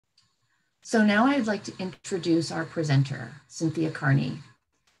So now I'd like to introduce our presenter, Cynthia Carney.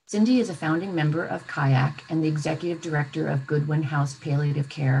 Cindy is a founding member of CIAC and the executive director of Goodwin House Palliative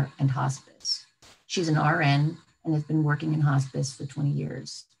Care and Hospice. She's an RN and has been working in hospice for 20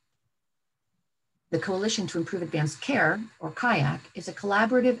 years. The Coalition to Improve Advanced Care, or CIAC, is a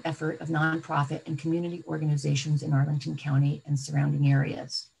collaborative effort of nonprofit and community organizations in Arlington County and surrounding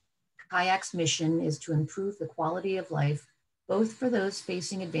areas. CIAC's mission is to improve the quality of life, both for those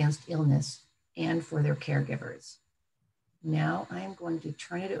facing advanced illness and for their caregivers. Now I am going to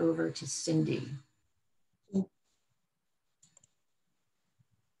turn it over to Cindy.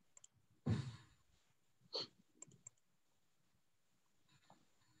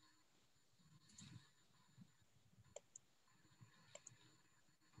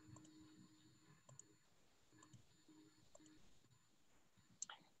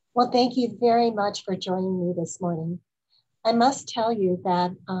 Well, thank you very much for joining me this morning. I must tell you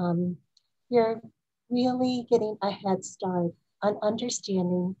that you're really getting a head start on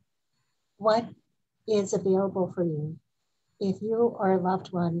understanding what is available for you if you or a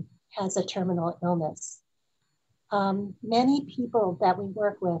loved one has a terminal illness. Many people that we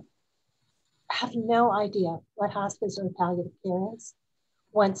work with have no idea what hospice or palliative care is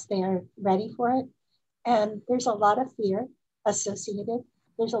once they're ready for it. And there's a lot of fear associated.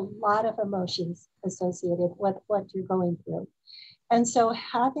 There's a lot of emotions associated with what you're going through. And so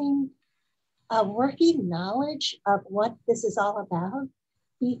having a working knowledge of what this is all about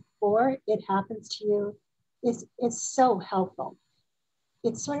before it happens to you is so helpful.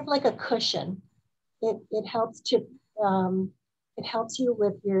 It's sort of like a cushion. It helps to, it helps you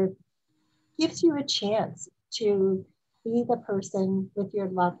with gives you a chance to be the person with your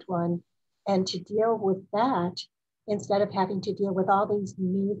loved one and to deal with that instead of having to deal with all these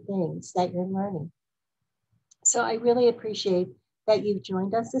new things that you're learning. So I really appreciate that you've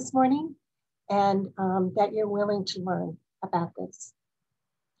joined us this morning and that you're willing to learn about this.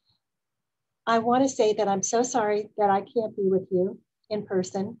 I want to say that I'm so sorry that I can't be with you in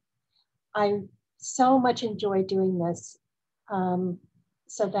person. I so much enjoy doing this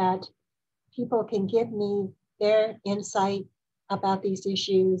so that people can give me their insight about these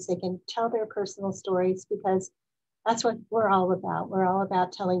issues. They can tell their personal stories because that's what we're all about. We're all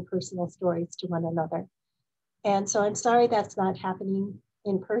about telling personal stories to one another. And so I'm sorry that's not happening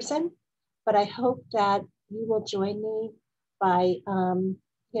in person, but I hope that you will join me by,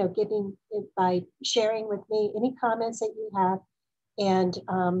 by sharing with me any comments that you have and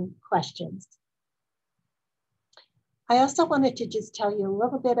questions. I also wanted to just tell you a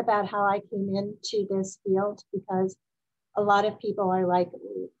little bit about how I came into this field, because a lot of people are like,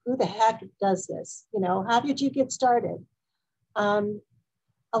 who the heck does this? You know, how did you get started? A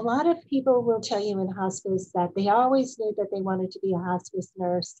lot of people will tell you in hospice that they always knew that they wanted to be a hospice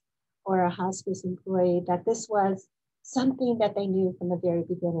nurse or a hospice employee, that this was something that they knew from the very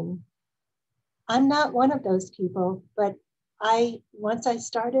beginning. I'm not one of those people, but once I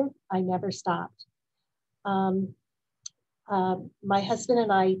started, I never stopped. My husband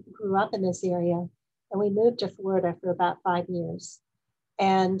and I grew up in this area, and we moved to Florida for about 5 years.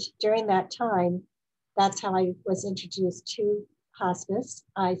 And during that time, that's how I was introduced to hospice.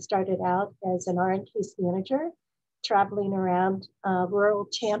 I started out as an RN case manager, traveling around rural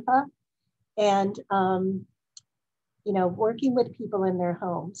Tampa and, working with people in their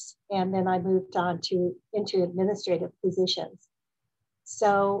homes. And then I moved on into administrative positions.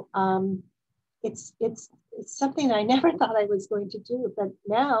 So it's something I never thought I was going to do, but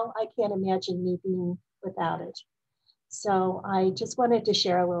now I can't imagine me being without it. So I just wanted to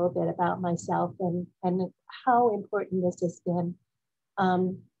share a little bit about myself and how important this has been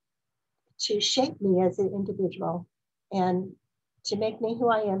to shape me as an individual and to make me who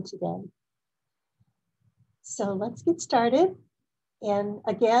I am today. So let's get started. And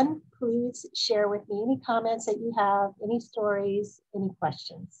again, please share with me any comments that you have, any stories, any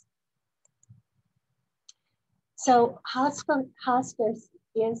questions. So hospice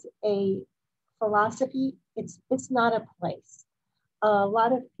is a philosophy. It's not a place. A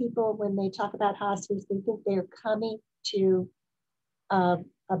lot of people, when they talk about hospice, they think they're coming to a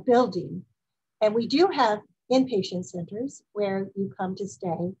building. And we do have inpatient centers where you come to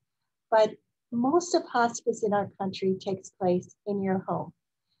stay, but most of hospice in our country takes place in your home.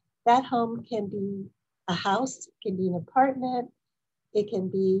 That home can be a house, it can be an apartment, it can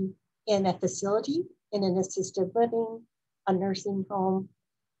be in a facility, in an assisted living, a nursing home.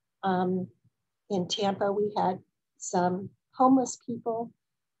 In Tampa, we had some homeless people.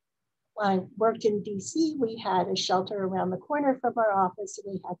 When I worked in DC, we had a shelter around the corner from our office,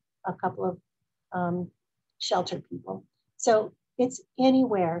 and we had a couple of shelter people. So It's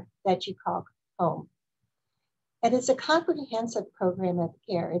anywhere that you call home. And it's a comprehensive program of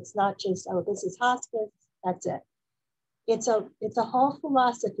care. It's not just, oh, this is hospice, that's it. It's a whole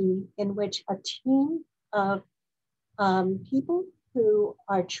philosophy in which a team of people who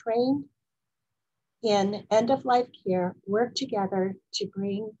are trained in end-of-life care work together to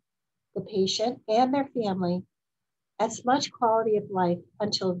bring the patient and their family as much quality of life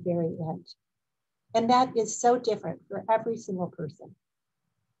until the very end. And that is so different for every single person.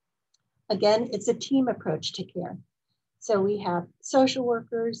 Again, it's a team approach to care. So we have social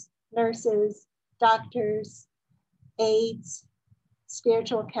workers, nurses, doctors, aides,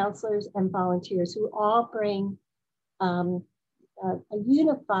 spiritual counselors, and volunteers who all bring a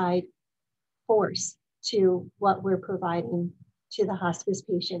unified force to what we're providing to the hospice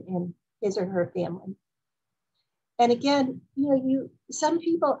patient and his or her family. And again, some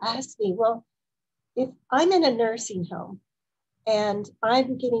people ask me, well, if I'm in a nursing home and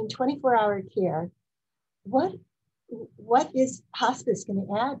I'm getting 24-hour care, what is hospice going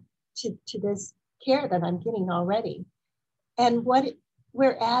to add to this care that I'm getting already? And what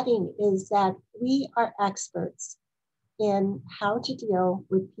we're adding is that we are experts in how to deal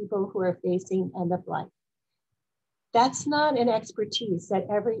with people who are facing end of life. That's not an expertise that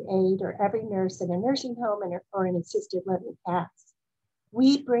every aide or every nurse in a nursing home or an assisted living has.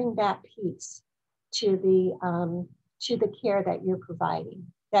 We bring that piece to the care that you're providing,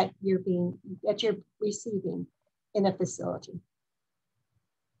 that you're receiving in a facility.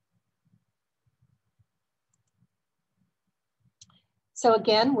 So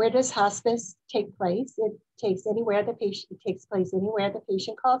again, where does hospice take place? It takes place anywhere the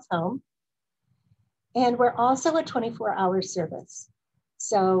patient calls home. And we're also a 24-hour service.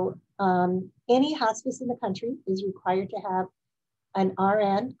 So any hospice in the country is required to have an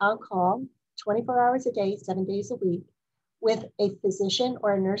RN on call 24 hours a day, 7 days a week, with a physician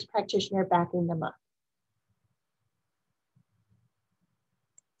or a nurse practitioner backing them up.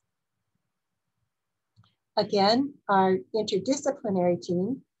 Again, our interdisciplinary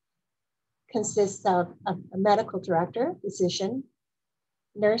team consists of a medical director, physician,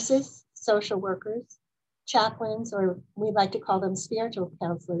 nurses, social workers, chaplains, or we like to call them spiritual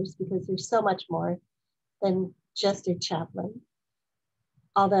counselors because there's so much more than just a chaplain.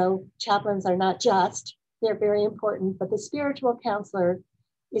 Although chaplains are not just, they're very important, but the spiritual counselor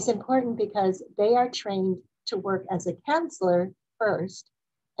is important because they are trained to work as a counselor first,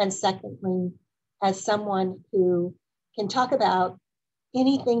 and secondly, as someone who can talk about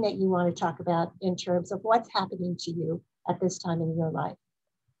anything that you want to talk about in terms of what's happening to you at this time in your life.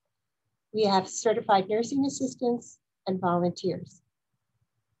 We have certified nursing assistants and volunteers.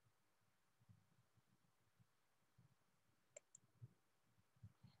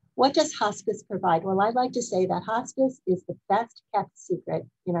 What does hospice provide? Well, I'd like to say that hospice is the best kept secret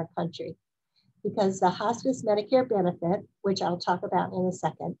in our country because the hospice Medicare benefit, which I'll talk about in a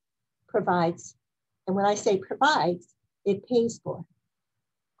second, provides, and when I say provides, it pays for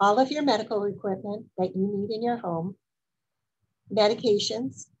all of your medical equipment that you need in your home,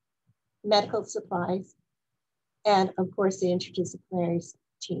 medications, medical supplies, and of course the interdisciplinary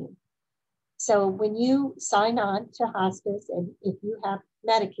team. So when you sign on to hospice, and if you have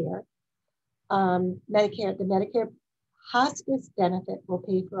Medicare, the Medicare hospice benefit will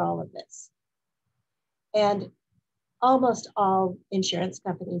pay for all of this. And almost all insurance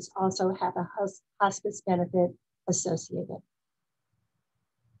companies also have a hospice benefit associated.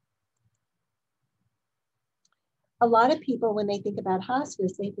 A lot of people, when they think about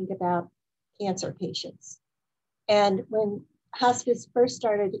hospice, they think about cancer patients. And when hospice first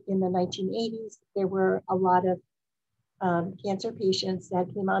started in the 1980s, there were a lot of cancer patients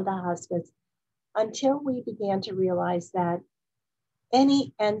that came onto hospice until we began to realize that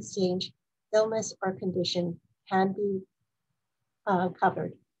any end-stage illness or condition can be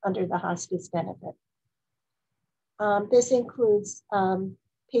covered under the hospice benefit. This includes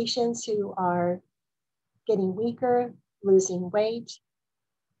patients who are getting weaker, losing weight,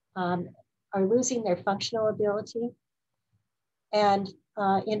 are losing their functional ability. And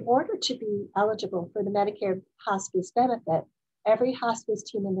in order to be eligible for the Medicare hospice benefit, every hospice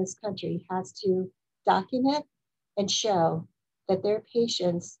team in this country has to document and show that their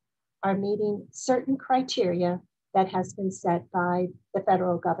patients are meeting certain criteria that has been set by the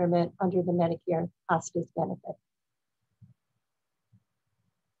federal government under the Medicare hospice benefit.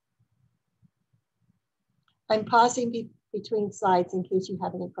 I'm pausing between slides in case you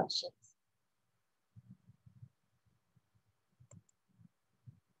have any questions.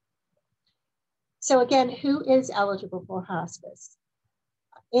 So again, who is eligible for hospice?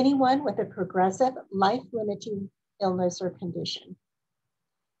 Anyone with a progressive, life-limiting illness or condition.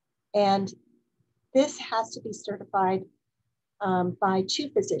 And this has to be certified by two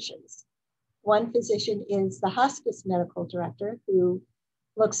physicians. One physician is the hospice medical director, who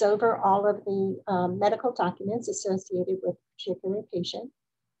looks over all of the medical documents associated with a particular patient.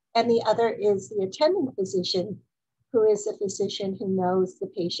 And the other is the attending physician, who is a physician who knows the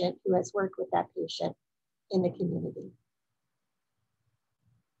patient, who has worked with that patient in the community.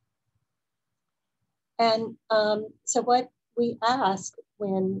 And so what we ask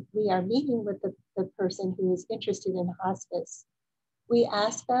when we are meeting with the person who is interested in hospice, we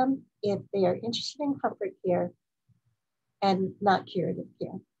ask them if they are interested in comfort care and not curative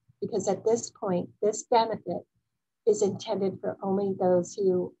care. Because at this point, this benefit is intended for only those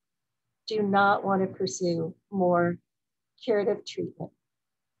who do not want to pursue more curative treatment.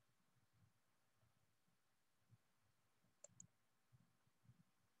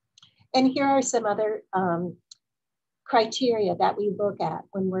 And here are some other criteria that we look at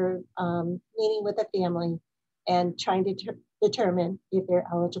when we're meeting with a family and trying to determine if they're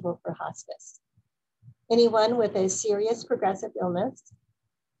eligible for hospice. Anyone with a serious progressive illness,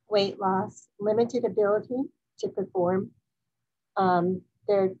 weight loss, limited ability to perform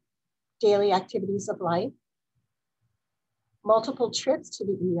their daily activities of life, multiple trips to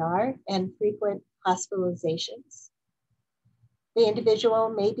the ER and frequent hospitalizations. The individual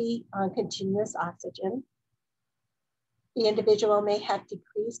may be on continuous oxygen. The individual may have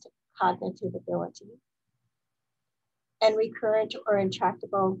decreased cognitive ability, and recurrent or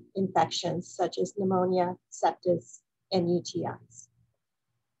intractable infections such as pneumonia, sepsis, and UTIs.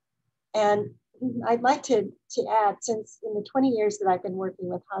 And I'd like to add, since in the 20 years that I've been working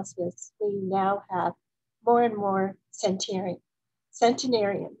with hospice, we now have more and more centenarians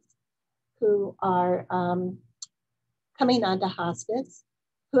who are coming onto hospice,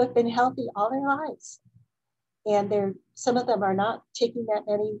 who have been healthy all their lives. And some of them are not taking that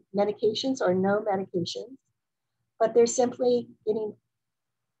many medications or no medications, but they're simply getting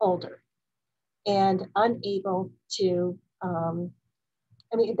older and unable to,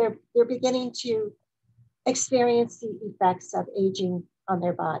 they're beginning to experience the effects of aging on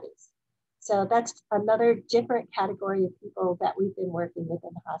their bodies. So that's another different category of people that we've been working with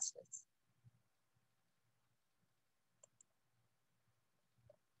in hospice.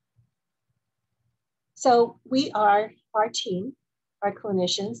 So our team, our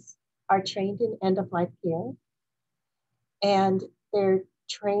clinicians, are trained in end-of-life care, and they're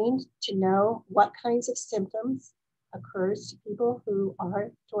trained to know what kinds of symptoms occurs to people who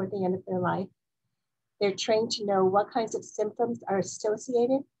are toward the end of their life. They're trained to know what kinds of symptoms are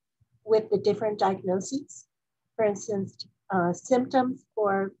associated with the different diagnoses. For instance, symptoms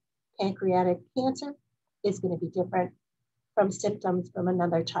for pancreatic cancer is going to be different from symptoms from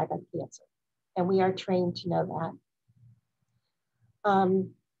another type of cancer. And we are trained to know that.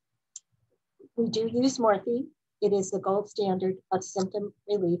 We do use morphine. It is the gold standard of symptom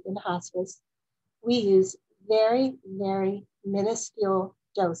relief in hospice. We use very, very minuscule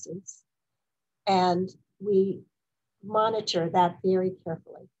doses, and we monitor that very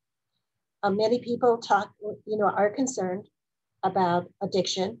carefully. Many people are concerned about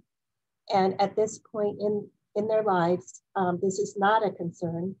addiction, and at this point in their lives, this is not a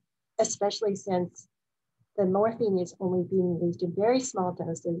concern, especially since the morphine is only being used in very small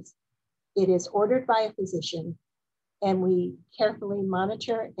doses. It is ordered by a physician, and we carefully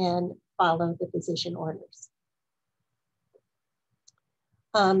monitor and follow the physician orders.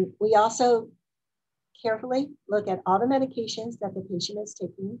 We also carefully look at all the medications that the patient is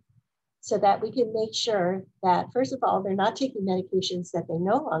taking so that we can make sure that, first of all, they're not taking medications that they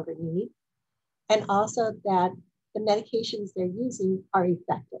no longer need, and also that the medications they're using are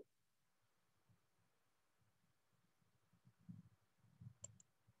effective.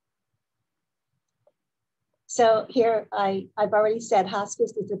 So here, I've already said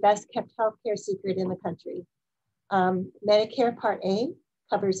hospice is the best kept healthcare secret in the country. Medicare Part A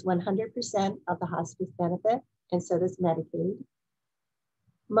covers 100% of the hospice benefit, and so does Medicaid.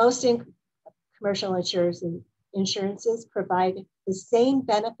 Most commercial insurances provide the same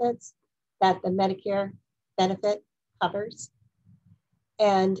benefits that the Medicare benefit covers.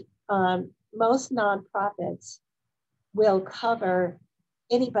 And most nonprofits will cover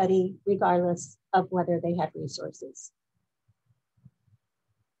anybody regardless of whether they have resources.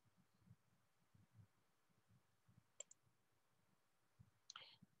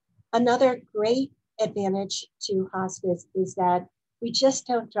 Another great advantage to hospice is that we just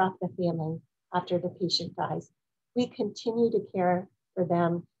don't drop the family after the patient dies. We continue to care for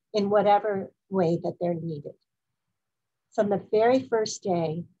them in whatever way that they're needed. From the very first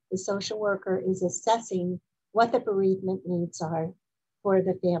day, the social worker is assessing what the bereavement needs are for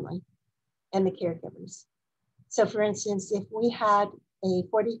the family and the caregivers. So for instance, if we had a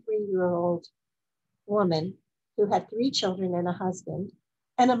 43-year-old woman who had 3 children and a husband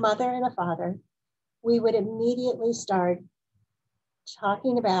and a mother and a father, we would immediately start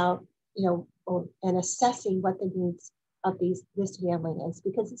talking about, and assessing what the needs of this family is,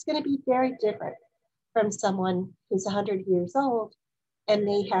 because it's going to be very different from someone who's 100 years old and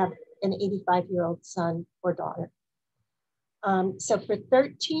they have an 85-year-old son or daughter. So for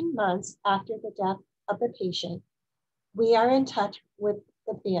 13 months after the death of the patient, we are in touch with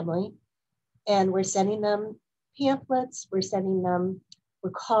the family, and we're sending them pamphlets, we're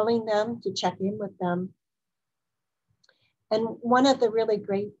calling them to check in with them. And one of the really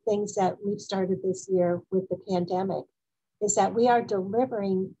great things that we've started this year with the pandemic is that we are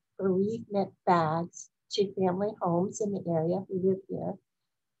delivering bereavement bags to family homes in the area who live here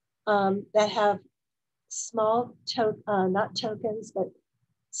that have small, not tokens, but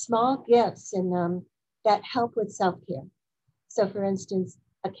small gifts in them that help with self-care. So for instance,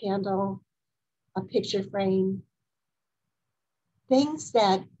 a candle, a picture frame, things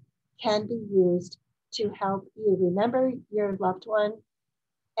that can be used to help you remember your loved one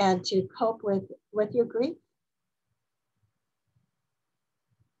and to cope with your grief.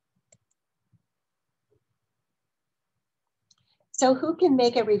 So who can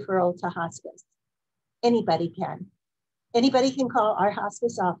make a referral to hospice? Anybody can. Anybody can call our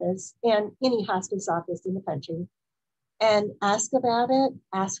hospice office and any hospice office in the country and ask about it,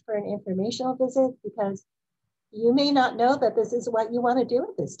 ask for an informational visit, because you may not know that this is what you want to do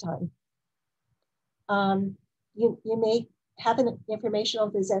at this time. You may have an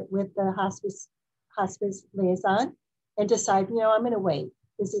informational visit with the hospice liaison and decide, I'm going to wait.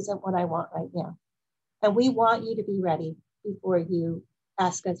 This isn't what I want right now. And we want you to be ready before you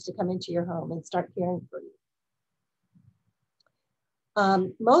ask us to come into your home and start caring for you.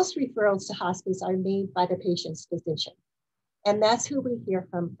 Most referrals to hospice are made by the patient's physician, and that's who we hear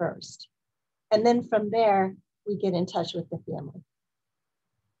from first. And then from there, we get in touch with the family.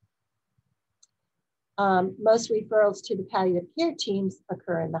 Most referrals to the palliative care teams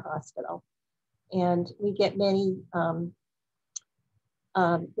occur in the hospital, and we get many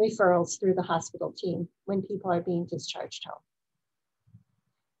referrals through the hospital team when people are being discharged home.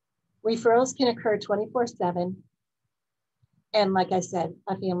 Referrals can occur 24/7. And like I said,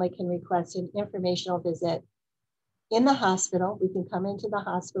 a family can request an informational visit in the hospital. We can come into the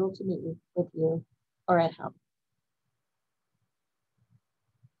hospital to meet with you or at home.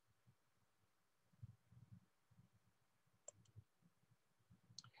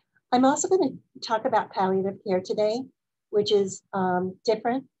 I'm also going to talk about palliative care today, which is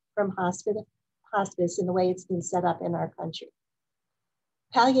different from hospice in the way it's been set up in our country.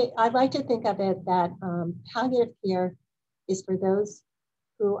 I like to think of it that palliative care is for those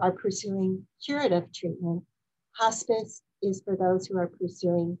who are pursuing curative treatment. Hospice is for those who are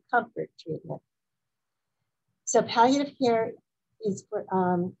pursuing comfort treatment. So palliative care is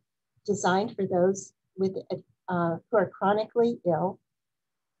designed for those who are chronically ill.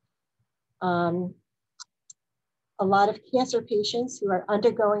 A lot of cancer patients who are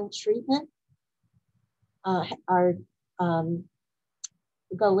undergoing treatment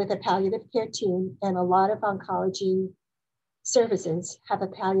go with a palliative care team, and a lot of oncology services have a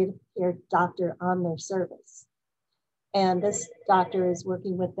palliative care doctor on their service. And this doctor is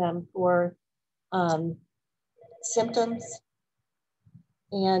working with them for symptoms.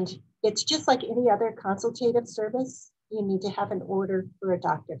 And it's just like any other consultative service. You need to have an order for a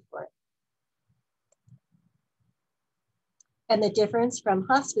doctor for it. And the difference from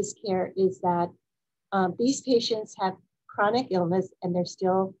hospice care is that these patients have chronic illness and they're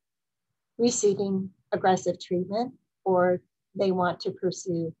still receiving aggressive treatment, or they want to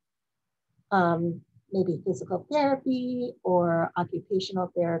pursue maybe physical therapy or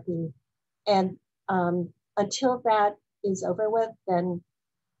occupational therapy. And until that is over with, then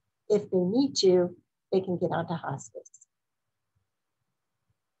if they need to, they can get onto hospice.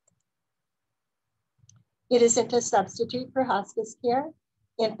 It isn't a substitute for hospice care.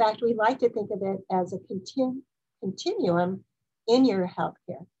 In fact, we like to think of it as a continuum in your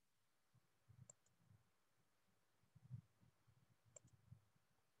healthcare.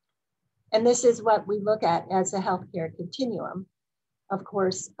 And this is what we look at as a healthcare continuum. Of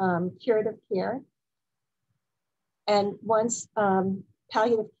course, curative care. And once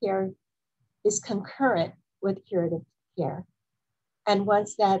palliative care is concurrent with curative care. And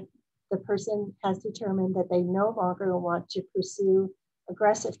once that the person has determined that they no longer want to pursue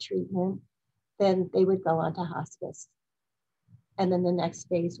aggressive treatment, then they would go on to hospice. And then the next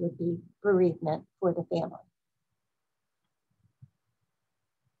phase would be bereavement for the family.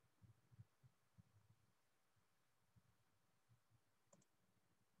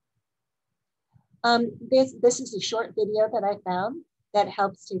 This is a short video that I found that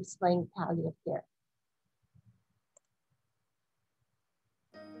helps to explain palliative care.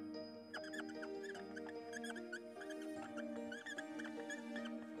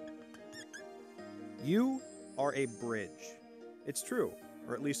 You are a bridge. It's true,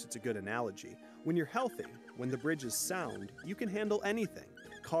 or at least it's a good analogy. When you're healthy, when the bridge is sound, you can handle anything.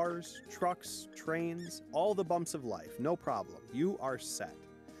 Cars, trucks, trains, all the bumps of life, no problem. You are set.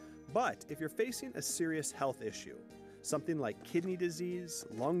 But if you're facing a serious health issue, something like kidney disease,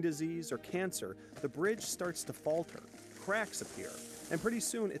 lung disease, or cancer, the bridge starts to falter, cracks appear, and pretty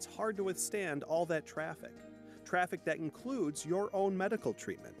soon it's hard to withstand all that traffic. Traffic that includes your own medical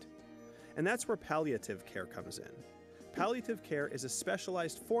treatment. And that's where palliative care comes in. Palliative care is a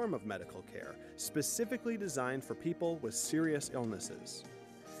specialized form of medical care, specifically designed for people with serious illnesses.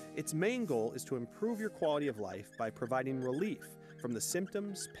 Its main goal is to improve your quality of life by providing relief from the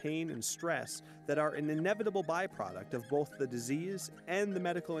symptoms, pain, and stress that are an inevitable byproduct of both the disease and the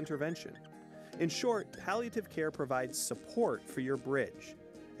medical intervention. In short, palliative care provides support for your bridge.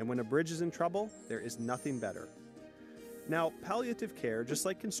 And when a bridge is in trouble, there is nothing better. Now, palliative care, just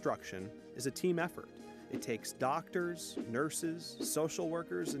like construction, is a team effort. It takes doctors, nurses, social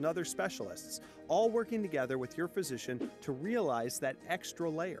workers, and other specialists, all working together with your physician to realize that extra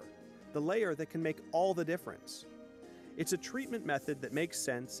layer, the layer that can make all the difference. It's a treatment method that makes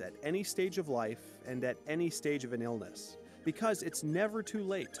sense at any stage of life and at any stage of an illness, because it's never too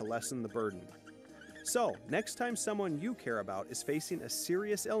late to lessen the burden. So, next time someone you care about is facing a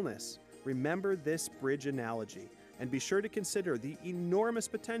serious illness, remember this bridge analogy and be sure to consider the enormous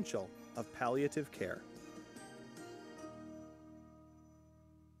potential of palliative care.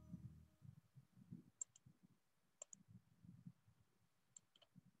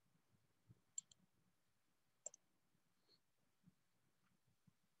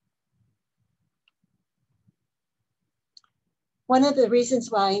 One of the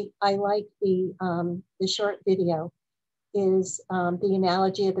reasons why I like the short video is the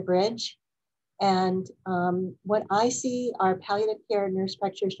analogy of the bridge. And what I see our palliative care nurse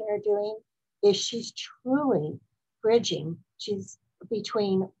practitioner doing is she's truly bridging. She's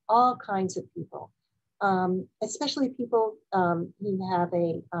between all kinds of people, especially people who have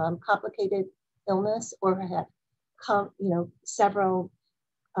a complicated illness or have several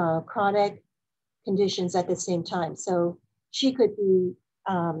chronic conditions at the same time. So she could be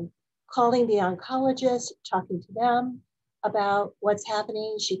calling the oncologist, talking to them about what's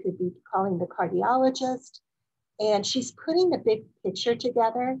happening. She could be calling the cardiologist, and she's putting the big picture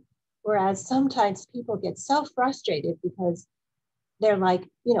together. Whereas sometimes people get so frustrated because they're like,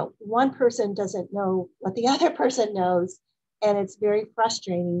 one person doesn't know what the other person knows. And it's very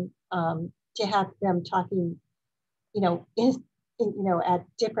frustrating to have them talking,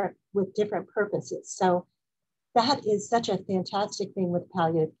 with different purposes. So that is such a fantastic thing with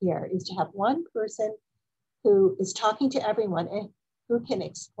palliative care, is to have one person who is talking to everyone and who can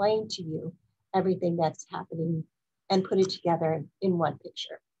explain to you everything that's happening and put it together in one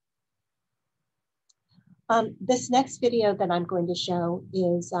picture. This next video that I'm going to show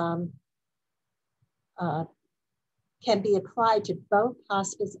is can be applied to both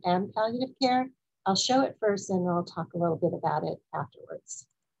hospice and palliative care. I'll show it first and I'll talk a little bit about it afterwards.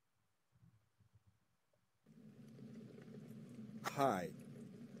 Hi.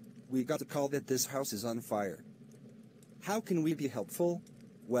 We got a call that this house is on fire. How can we be helpful?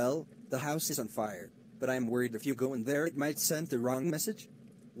 Well, the house is on fire, but I'm worried if you go in there it might send the wrong message.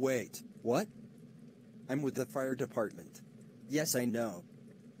 Wait, what? I'm with the fire department. Yes, I know.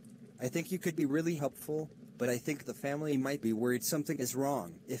 I think you could be really helpful, but I think the family might be worried something is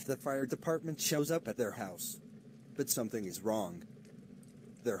wrong if the fire department shows up at their house. But something is wrong.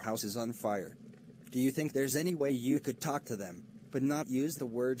 Their house is on fire. Do you think there's any way you could talk to them, but not use the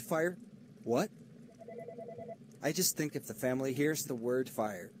word fire? What? I just think if the family hears the word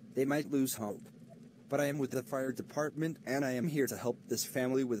fire, they might lose hope. But I am with the fire department and I am here to help this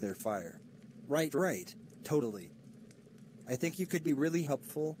family with their fire. Right, totally. I think you could be really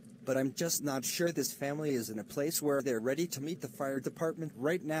helpful, but I'm just not sure this family is in a place where they're ready to meet the fire department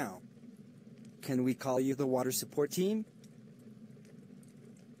right now. Can we call you the water support team?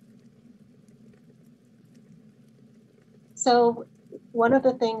 So one of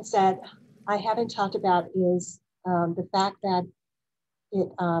the things that I haven't talked about is the fact that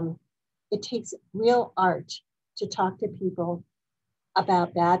it takes real art to talk to people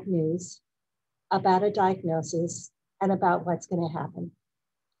about bad news, about a diagnosis, and about what's going to happen.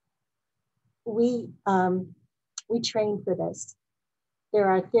 We train for this. There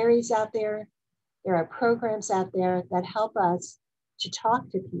are theories out there. There are programs out there that help us to talk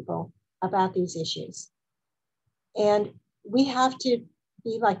to people about these issues. And we have to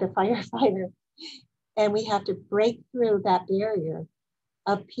be like the firefighter, and we have to break through that barrier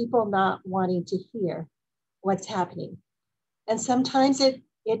of people not wanting to hear what's happening. And sometimes it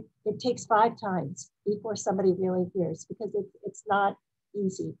takes 5 times before somebody really hears, because it's not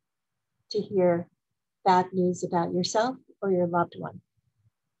easy to hear bad news about yourself or your loved one.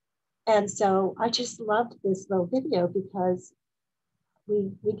 And so I just loved this little video because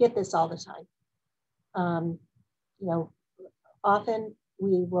we get this all the time. You know, often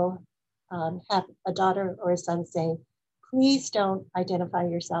we will have a daughter or a son say, please don't identify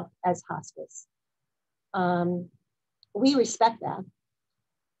yourself as hospice. We respect that.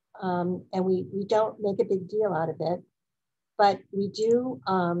 And we don't make a big deal out of it, but we do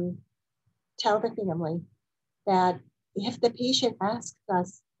tell the family that if the patient asks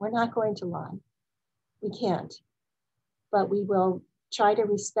us, we're not going to lie. We can't, but we will try to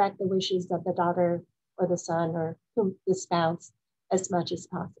respect the wishes of the daughter or the son or the spouse as much as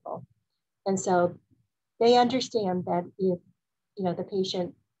possible. And so they understand that if, you know, the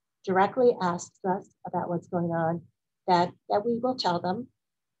patient directly asks us about what's going on, that we will tell them,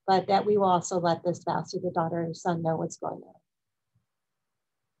 but that we will also let the spouse or the daughter or son know what's going on.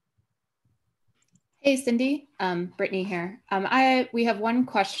 Hey, Cindy, Brittany here. We have one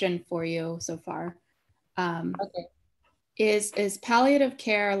question for you so far. Okay. Is palliative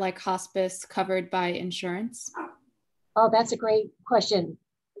care like hospice covered by insurance? Oh, that's a great question.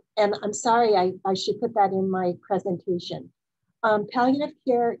 And I'm sorry, I should put that in my presentation. Palliative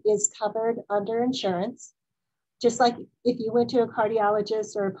care is covered under insurance, just like if you went to a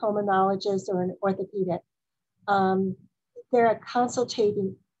cardiologist or a pulmonologist or an orthopedic. They're a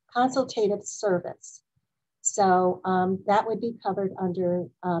consultative service. So that would be covered under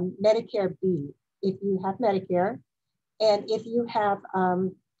Medicare B if you have Medicare. And if you have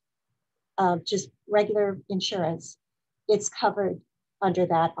just regular insurance, it's covered under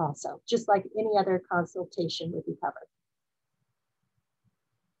that also, just like any other consultation would be covered.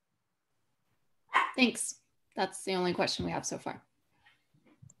 Thanks. That's the only question we have so far.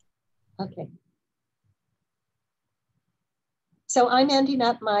 Okay. So I'm ending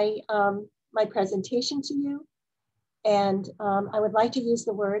up my, my presentation to you. And I would like to use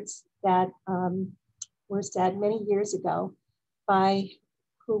the words that were said many years ago by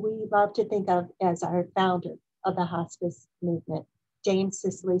who we love to think of as our founder of the hospice movement, Dame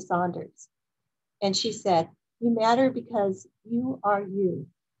Cicely Saunders. And she said, "You matter because you are you,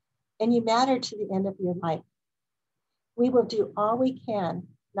 and you matter to the end of your life. We will do all we can,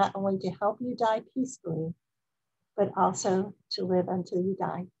 not only to help you die peacefully, but also to live until you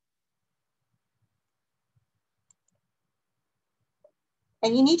die."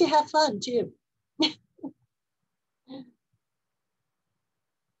 And you need to have fun too.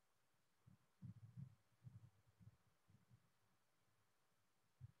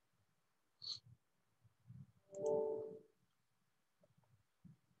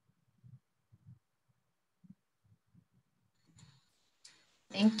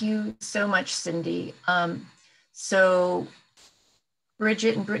 Thank you so much, Cindy. So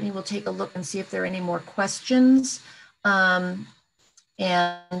Bridget and Brittany will take a look and see if there are any more questions. And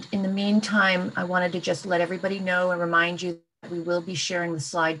in the meantime, I wanted to just let everybody know and remind you that we will be sharing the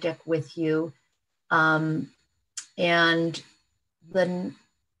slide deck with you. And the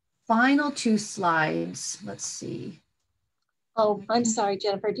final 2 slides, let's see. Oh, I'm sorry,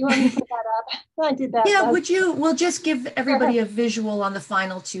 Jennifer. Do you want me to put that up? I did that. Yeah, would you? We'll just give everybody a visual on the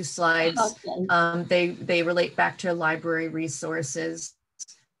final 2 slides. Okay. They relate back to library resources.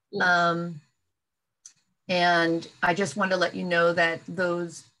 Yes. And I just want to let you know that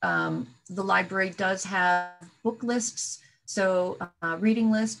those the library does have book lists, so reading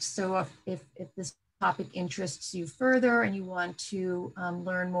lists. So if this topic interests you further and you want to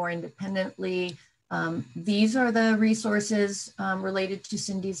learn more independently, these are the resources related to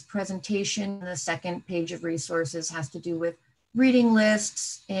Cindy's presentation. The second page of resources has to do with reading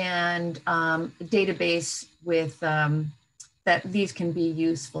lists and a database with that these can be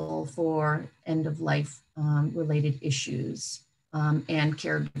useful for end of life related issues and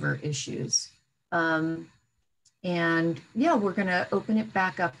caregiver issues. And yeah, we're gonna open it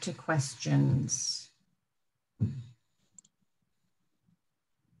back up to questions.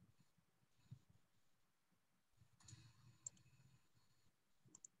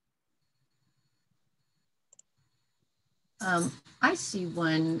 I see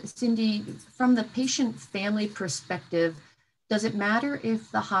one. Cindy, from the patient family perspective, does it matter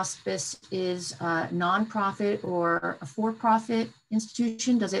if the hospice is a nonprofit or a for-profit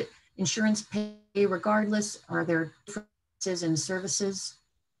institution? Does it insurance pay regardless? Are there differences in services?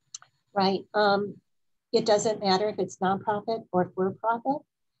 right? It doesn't matter if it's nonprofit or for-profit.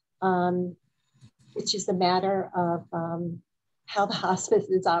 It's just a matter of how the hospice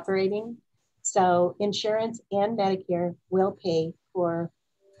is operating. So insurance and Medicare will pay for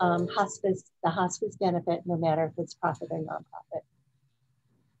the hospice benefit, no matter if it's profit or nonprofit.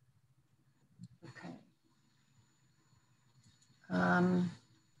 Okay.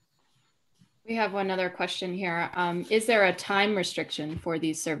 We have one other question here. Is there a time restriction for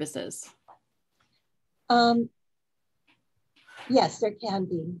these services? Yes, there can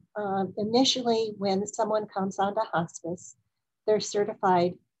be. Initially, when someone comes onto hospice, they're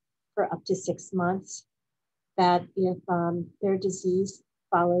certified for up to 6 months that if their disease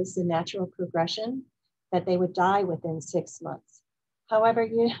follows the natural progression, that they would die within 6 months. However,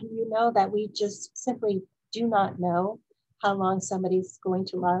 you know that we just simply do not know how long somebody's going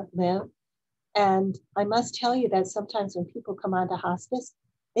to live. And I must tell you that sometimes when people come onto hospice,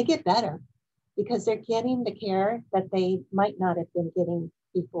 they get better because they're getting the care that they might not have been getting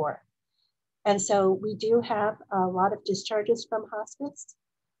before. And so we do have a lot of discharges from hospice.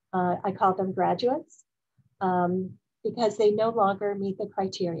 I call them graduates because they no longer meet the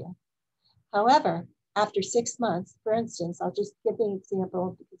criteria. However, after 6 months, for instance, I'll just give an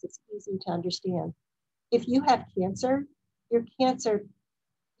example because it's easy to understand. If you have cancer, your cancer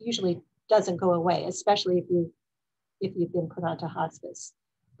usually doesn't go away, especially if you've been put onto hospice.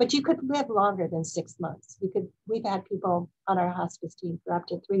 But you could live longer than 6 months. We've had people on our hospice team for up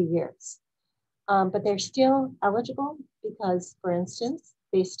to 3 years. But they're still eligible because, for instance,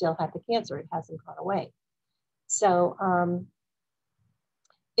 they still have the cancer. It hasn't gone away. So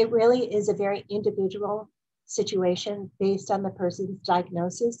it really is a very individual situation based on the person's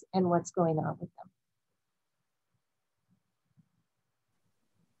diagnosis and what's going on with them.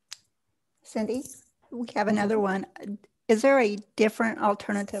 Cindy, we have another one. Is there a different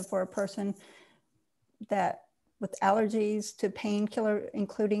alternative for a person that with allergies to painkiller,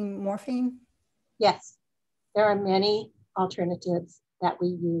 including morphine? Yes, there are many alternatives that we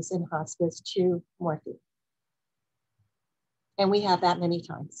use in hospice to morphine. And we have that many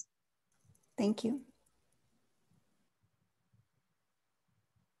times. Thank you.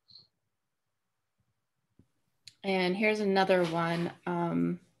 And here's another one.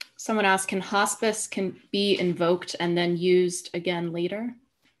 Someone asked, can hospice be invoked and then used again later?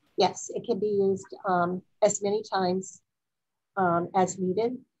 Yes, it can be used as many times as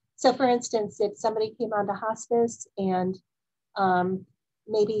needed. So for instance, if somebody came onto hospice and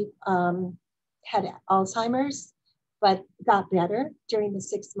maybe had Alzheimer's, but got better during the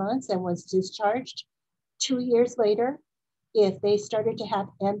 6 months and was discharged, 2 years later, if they started to have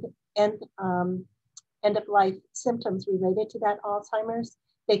end of life symptoms related to that Alzheimer's,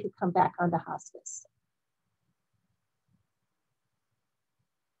 they could come back onto hospice.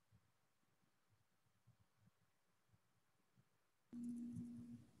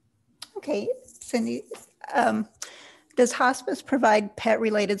 Okay, Cindy, does hospice provide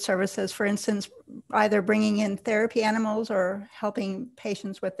pet-related services, for instance, either bringing in therapy animals or helping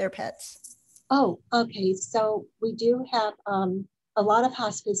patients with their pets? Oh, okay. So we do have, a lot of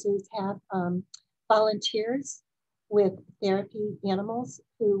hospices have volunteers with therapy animals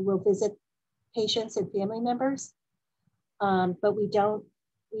who will visit patients and family members, but we don't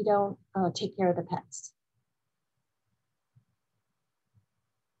take care of the pets.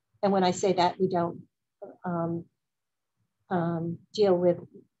 And when I say that, we don't deal with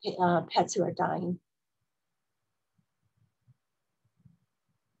pets who are dying.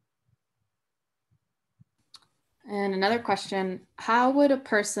 And another question, how would a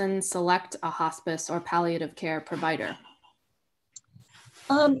person select a hospice or palliative care provider?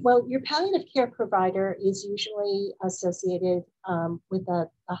 Well, your palliative care provider is usually associated with a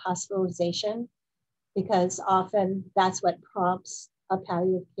hospitalization, because often that's what prompts a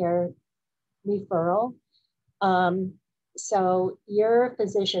palliative care referral. So your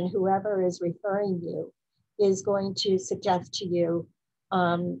physician, whoever is referring you, is going to suggest to you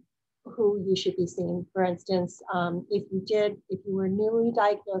who you should be seeing. For instance, if you were newly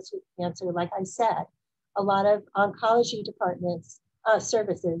diagnosed with cancer, like I said, a lot of oncology departments,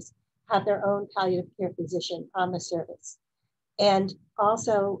 services have their own palliative care physician on the service. And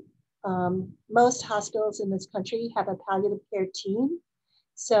also, most hospitals in this country have a palliative care team.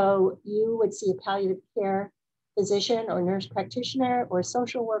 So you would see a palliative care physician or nurse practitioner or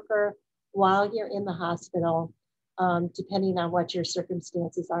social worker while you're in the hospital, depending on what your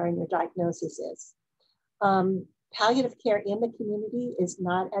circumstances are and your diagnosis is. Palliative care in the community is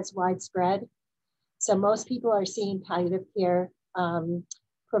not as widespread. So most people are seeing palliative care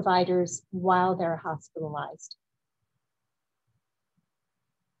providers while they're hospitalized.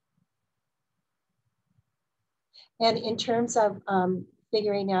 And in terms of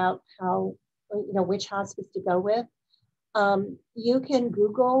figuring out how, which hospice to go with, you can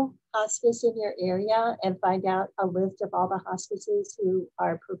Google hospice in your area and find out a list of all the hospices who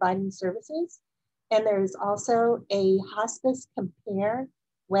are providing services. And there's also a hospice compare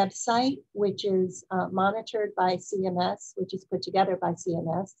website, which is monitored by CMS, which is put together by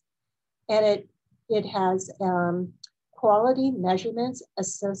CMS. And it has quality measurements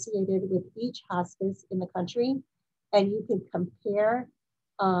associated with each hospice in the country. And you can compare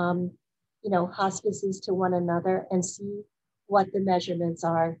hospices to one another and see what the measurements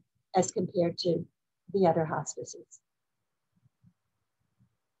are as compared to the other hospices.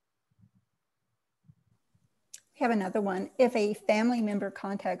 We have another one. If a family member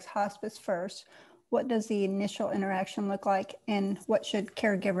contacts hospice first, what does the initial interaction look like and what should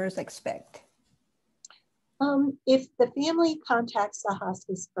caregivers expect? If the family contacts the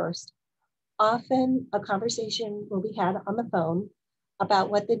hospice first, often a conversation will be had on the phone about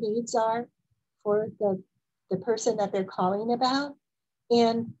what the needs are for the person that they're calling about.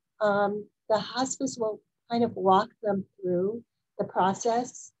 And the hospice will kind of walk them through the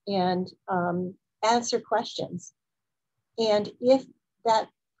process and answer questions. And if that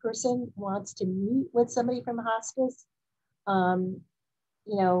person wants to meet with somebody from hospice,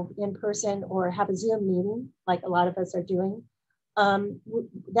 in person or have a Zoom meeting, like a lot of us are doing,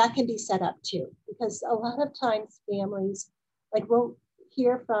 that can be set up too. Because a lot of times families, like we'll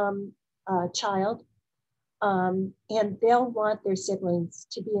hear from a child and they'll want their siblings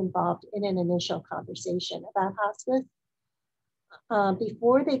to be involved in an initial conversation about hospice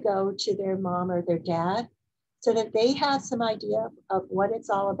before they go to their mom or their dad, so that they have some idea of what it's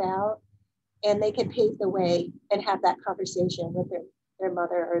all about and they can pave the way and have that conversation with their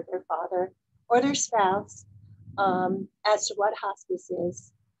mother or their father or their spouse as to what hospice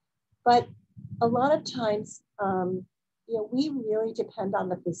is. But a lot of times, we really depend on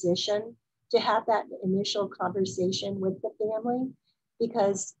the physician to have that initial conversation with the family,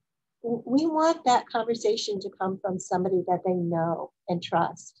 because we want that conversation to come from somebody that they know and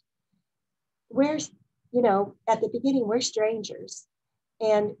trust. At the beginning, we're strangers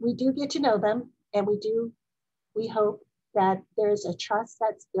and we do get to know them, and we hope that there's a trust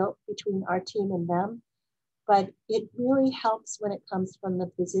that's built between our team and them. But it really helps when it comes from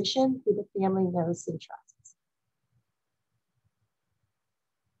the physician who the family knows and trusts.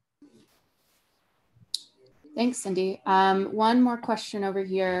 Thanks, Cindy. One more question over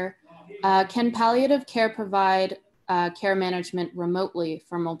here. Can palliative care provide care management remotely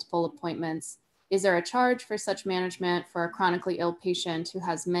for multiple appointments? Is there a charge for such management for a chronically ill patient who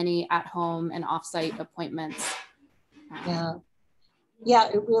has many at-home and off-site appointments? Yeah,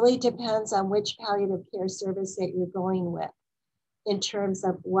 it really depends on which palliative care service that you're going with in terms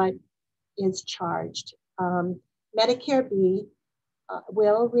of what is charged. Medicare B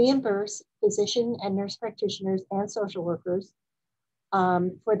will reimburse physician and nurse practitioners and social workers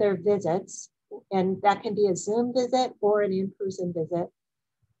for their visits, and that can be a Zoom visit or an in-person visit.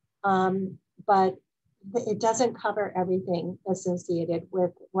 But it doesn't cover everything associated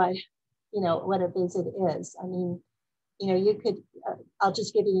with what a visit is. I mean, you could, I'll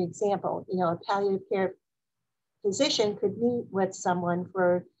just give you an example. A palliative care physician could meet with someone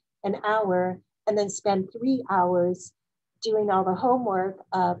for an hour and then spend 3 hours doing all the homework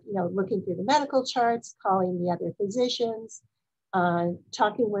of, looking through the medical charts, calling the other physicians,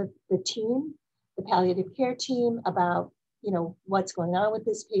 talking with the team, the palliative care team about, what's going on with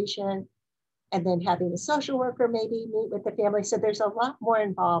this patient, and then having a social worker maybe meet with the family. So there's a lot more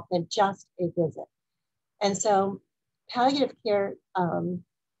involved than just a visit. And so palliative care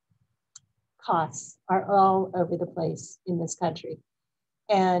costs are all over the place in this country.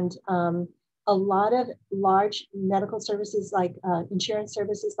 And a lot of large medical services like insurance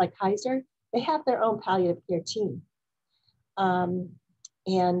services like Kaiser, they have their own palliative care team,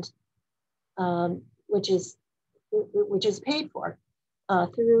 which is paid for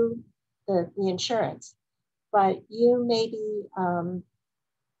through the insurance. But you may be,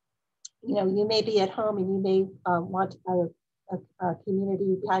 you may be at home and you may want a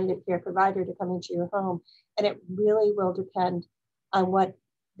community palliative care provider to come into your home, and it really will depend on what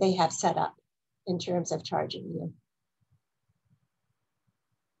they have set up in terms of charging you.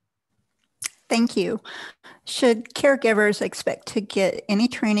 Thank you. Should caregivers expect to get any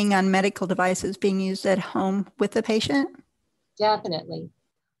training on medical devices being used at home with the patient? Definitely.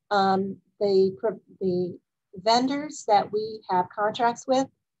 The vendors that we have contracts with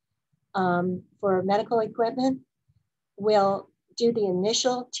for medical equipment will do the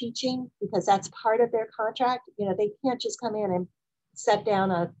initial teaching, because that's part of their contract. They can't just come in and set down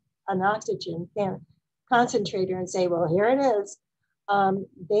an oxygen concentrator and say, well, here it is.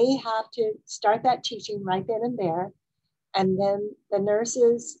 They have to start that teaching right then and there. And then the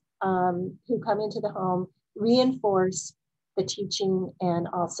nurses who come into the home reinforce the teaching, and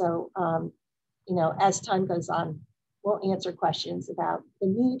also, you know, as time goes on, we'll answer questions about the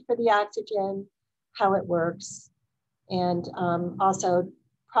need for the oxygen, how it works, and also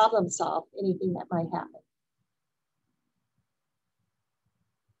problem solve anything that might happen.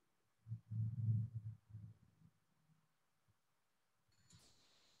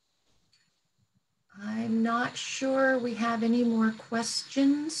 I'm not sure we have any more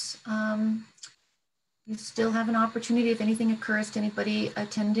questions. You still have an opportunity if anything occurs to anybody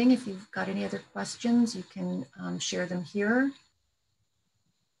attending. If you've got any other questions, you can share them here.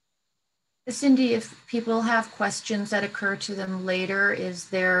 Cindy, if people have questions that occur to them later, is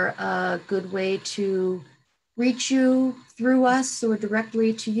there a good way to reach you through us or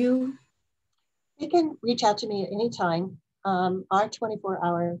directly to you? You can reach out to me at any time. Our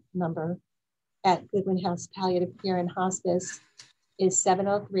 24-hour number at Goodwin House Palliative Care and Hospice is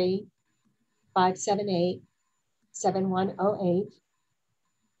 703-578-7108.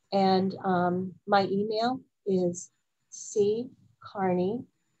 And my email is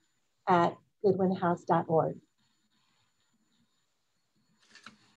ccarney@goodwinhouse.org.